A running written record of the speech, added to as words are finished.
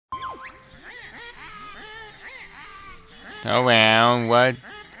around what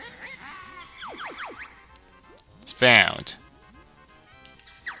is found.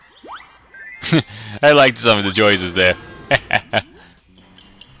 I liked some of the choices there.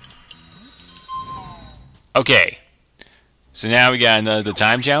 Okay, so now we got another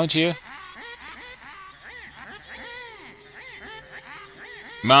time challenge here.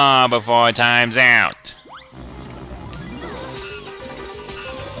 More before time's out.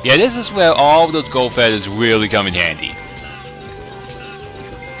 Yeah, this is where all of those gold feathers really come in handy.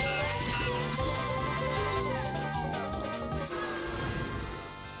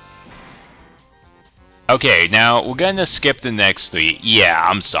 Okay, now we're gonna skip the next three. Yeah,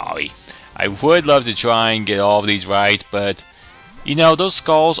 I'm sorry. I would love to try and get all of these right, but you know, those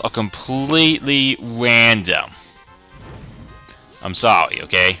skulls are completely random. I'm sorry,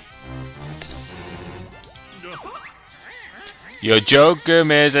 okay? Your Joker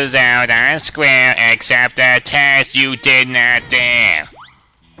misses out on square, except the test you did not do.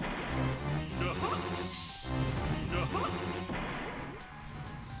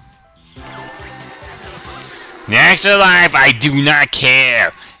 Next to life, I do not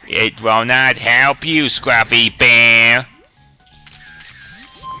care. It will not help you, Scruffy Bear.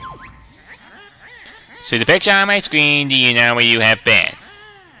 See the picture on my screen? Do you know where you have been?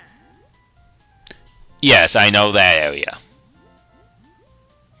 Yes, I know that area.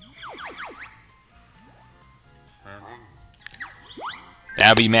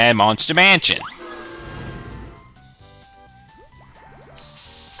 That'll be Mad Monster Mansion.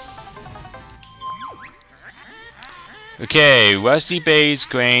 Okay, Rusty Bates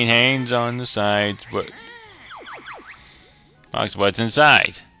grain hangs on the side. Marks what's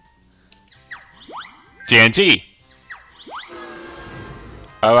inside. TNT.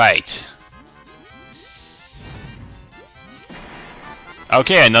 Alright.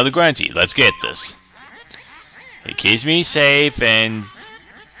 Okay, another Grunty. Let's get this. It keeps me safe and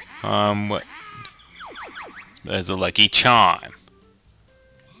what? There's a lucky charm.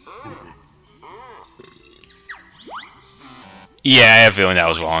 Yeah, I have a feeling that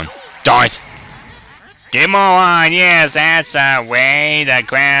was wrong. Darn it! Get more on! Yes, that's the way. The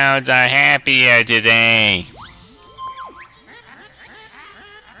crowds are happier today.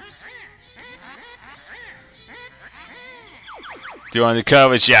 Do on the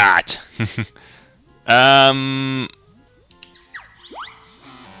cover shot.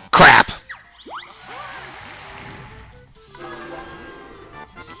 Crap!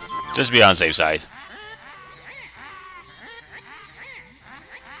 Just be on the safe side.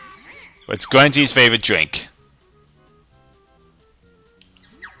 What's Grunty's favorite drink?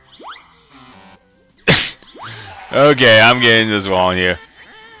 Okay, I'm getting this wrong here.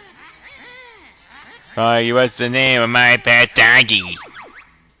 What's the name of my pet doggy?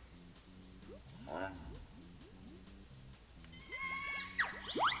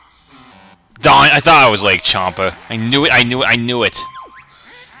 Darn, I thought I was Lake Chomper. I knew it, I knew it, I knew it.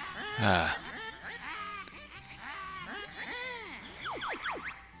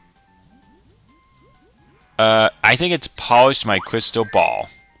 I think it's polished my crystal ball.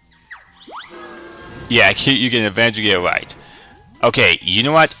 Yeah, you can eventually get it right. Okay, you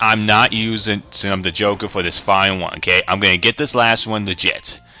know what? I'm not using the Joker for this final one, okay? I'm gonna get this last one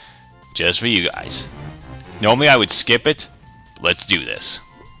legit. Just for you guys. Normally I would skip it. Let's do this.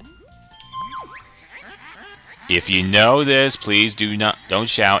 If you know this, please don't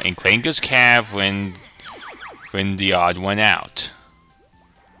shout and clink his calf when the odd one out.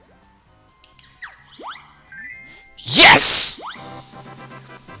 Yes!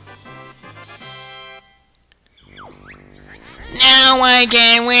 Now I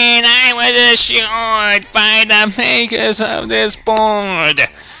can win, I was assured by the makers of this board.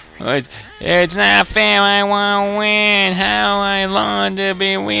 It's not fair, I won't win, how I long to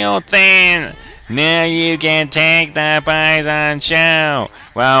be real thin. Now you can take the prize on show,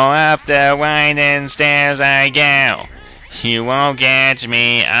 while up the winding stairs I go. You won't catch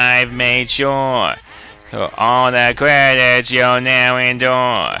me, I've made sure. All the credits you'll now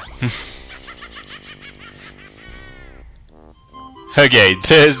endure. Okay,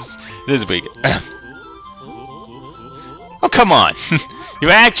 this is pretty good. Oh, come on.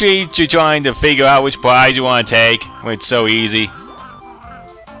 You're actually trying to figure out which prize you want to take when it's so easy.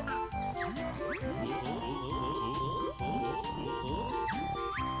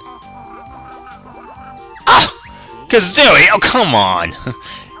 Ah! Kazooie! Oh, come on.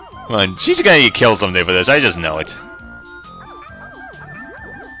 Come on, she's gonna get killed someday for this, I just know it.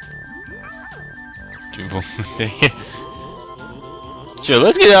 Sure,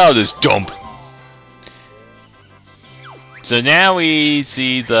 let's get out of this dump. So now we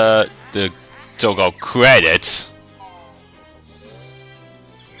see the so-called credits.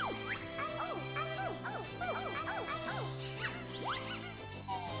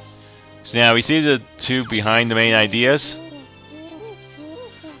 So now we see the two behind the main ideas.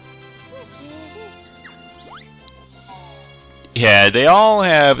 Yeah, they all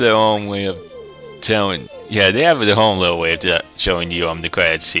have their own way of telling. Yeah, they have their own little way of showing you the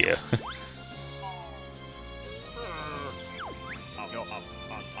credits here.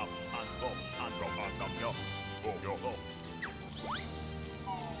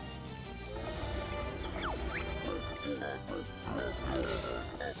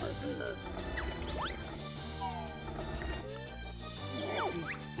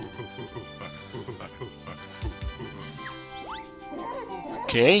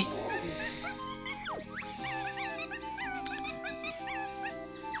 Okay.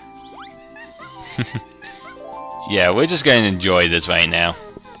 Yeah, we're just gonna enjoy this right now.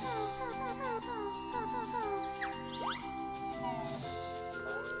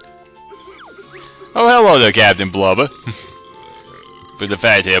 Oh, hello there, Captain Blubber. For the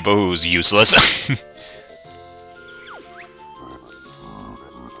fat hippo who's useless.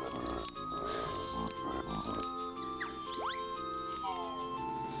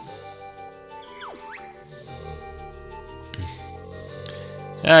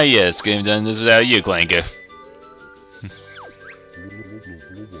 Ah, yes, could have done this without you, Clanker.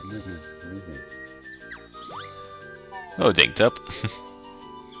 Oh, Dingtup.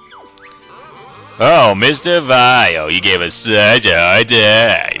 Oh, Mr. Vile, you gave us such a hard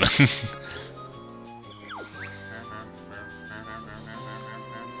time.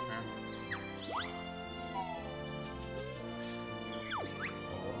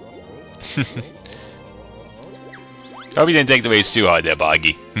 Hope you didn't take the race too hard there,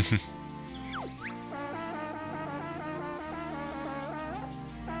 Boggy.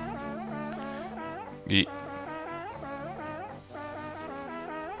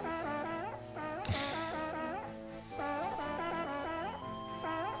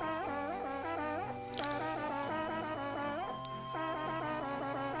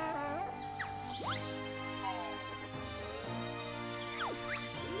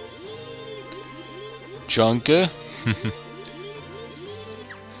 Junker.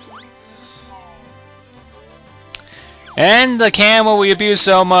 And the camel we abuse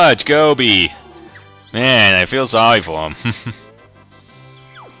so much, Gobi. Man, I feel sorry for him.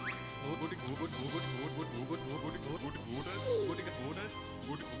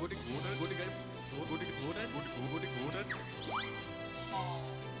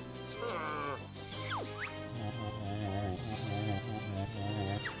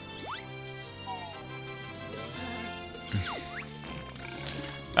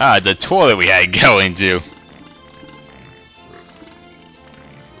 Ah, the toilet we had to go into.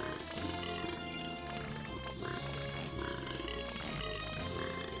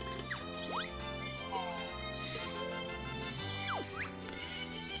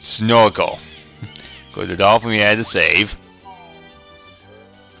 Snorkel. Go to the dolphin we had to save.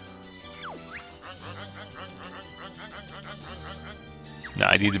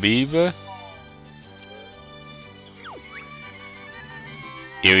 Nighty the beaver.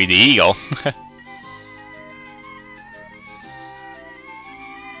 Erie the eagle.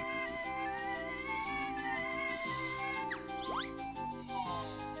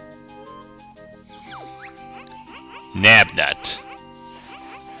 Nabnut.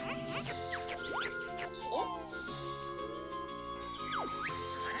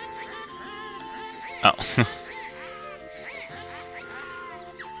 Oh.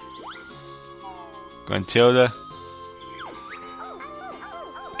 Gruntilda.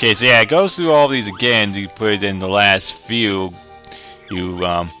 Okay, so yeah, it goes through all these again to put it in the last few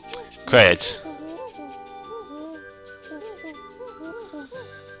credits.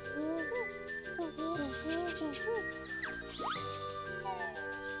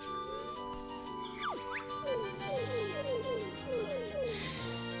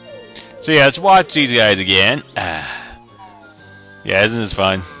 So yeah, let's watch these guys again. Yeah, isn't this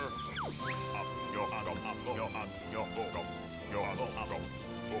fun?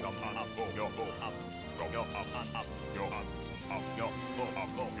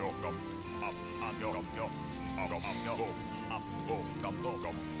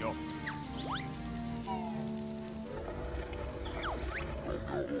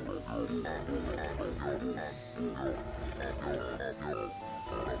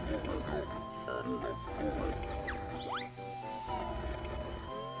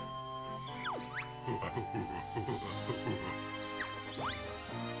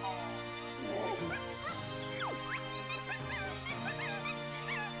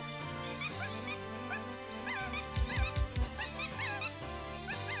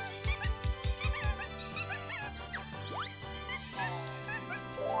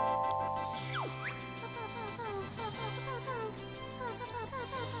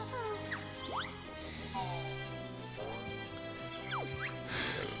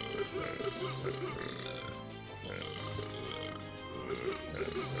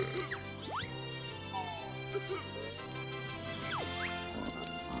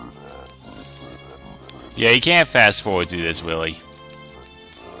 Yeah, you can't fast forward through this, Willie.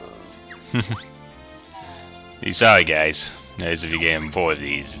 Sorry, guys. As if you're getting bored of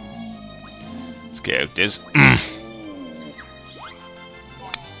these characters.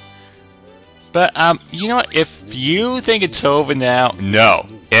 But, you know what? If you think it's over now, no.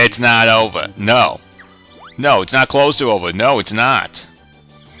 It's not over. No. No, it's not close to over. No, it's not.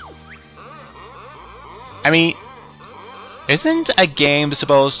 I mean, isn't a game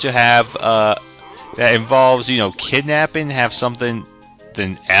supposed to have, that involves, you know, kidnapping, have something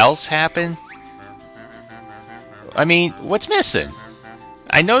else happen? I mean, what's missing?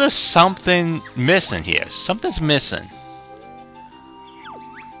 I know there's something missing here. Something's missing.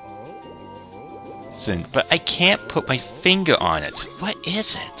 But I can't put my finger on it. What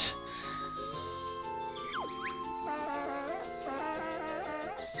is it?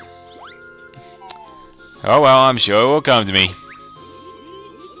 Oh well, I'm sure it will come to me.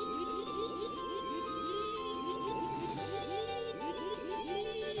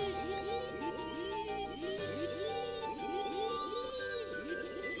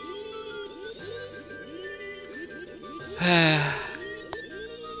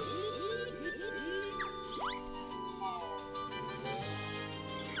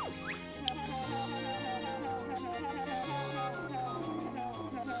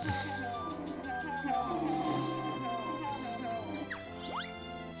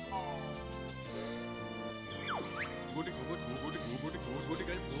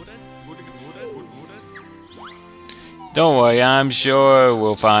 Don't worry, I'm sure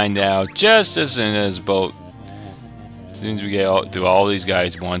we'll find out just as soon as we get through all these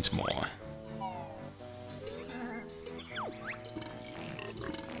guys once more.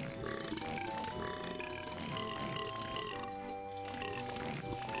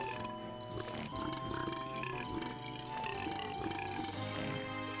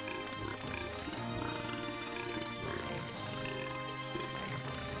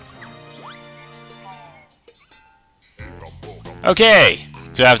 Okay,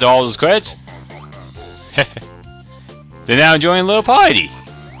 so after all those credits, they're now enjoying a little party.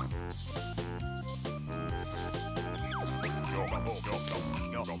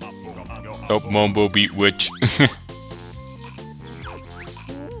 Oh, Mumbo beat Witch.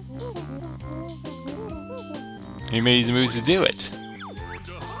 He made these moves to do it.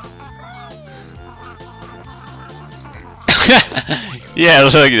 Yeah,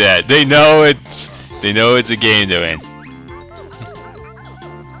 look at that. They know it's a game they're in.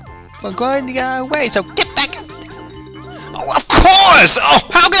 We're going to go away, so get back up there. Oh, of course! Oh,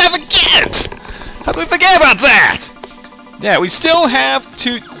 how could I forget? How could we forget about that? Yeah, we still have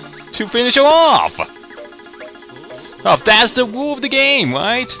to finish her off. Oh, that's the rule of the game,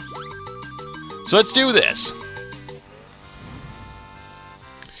 right? So let's do this.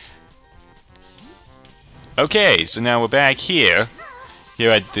 Okay, so now we're back here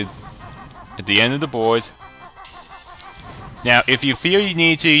at the end of the board. Now, if you feel you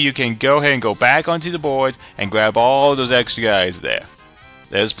need to, you can go ahead and go back onto the board and grab all those extra guys there.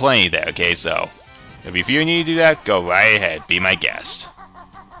 There's plenty there, okay? So, if you feel you need to do that, go right ahead. Be my guest.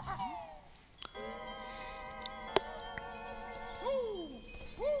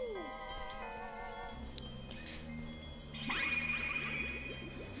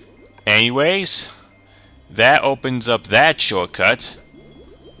 Anyways, that opens up that shortcut.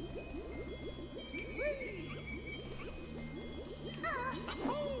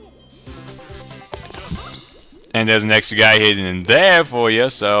 And there's an extra guy hidden in there for you,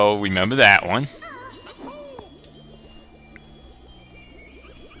 so remember that one.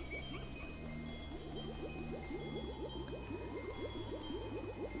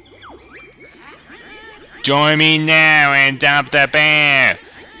 Join me now and dump the bear.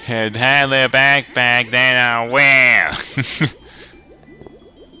 And have the backpack that I'll wear.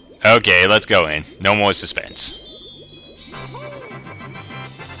 Okay, let's go in. No more suspense.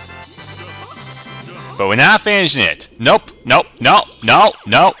 But we're not finishing it. Nope, nope, no, no,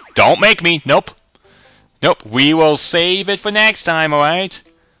 no. Don't make me. Nope. Nope. We will save it for next time, alright?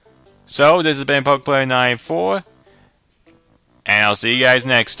 So, this has been PokePlayer94. And I'll see you guys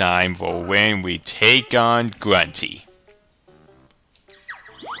next time for when we take on Grunty.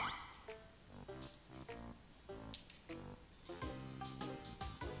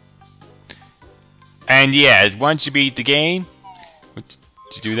 And yeah, once you beat the game,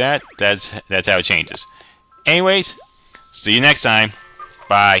 to do that, that's how it changes. Anyways, see you next time.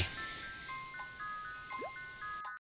 Bye.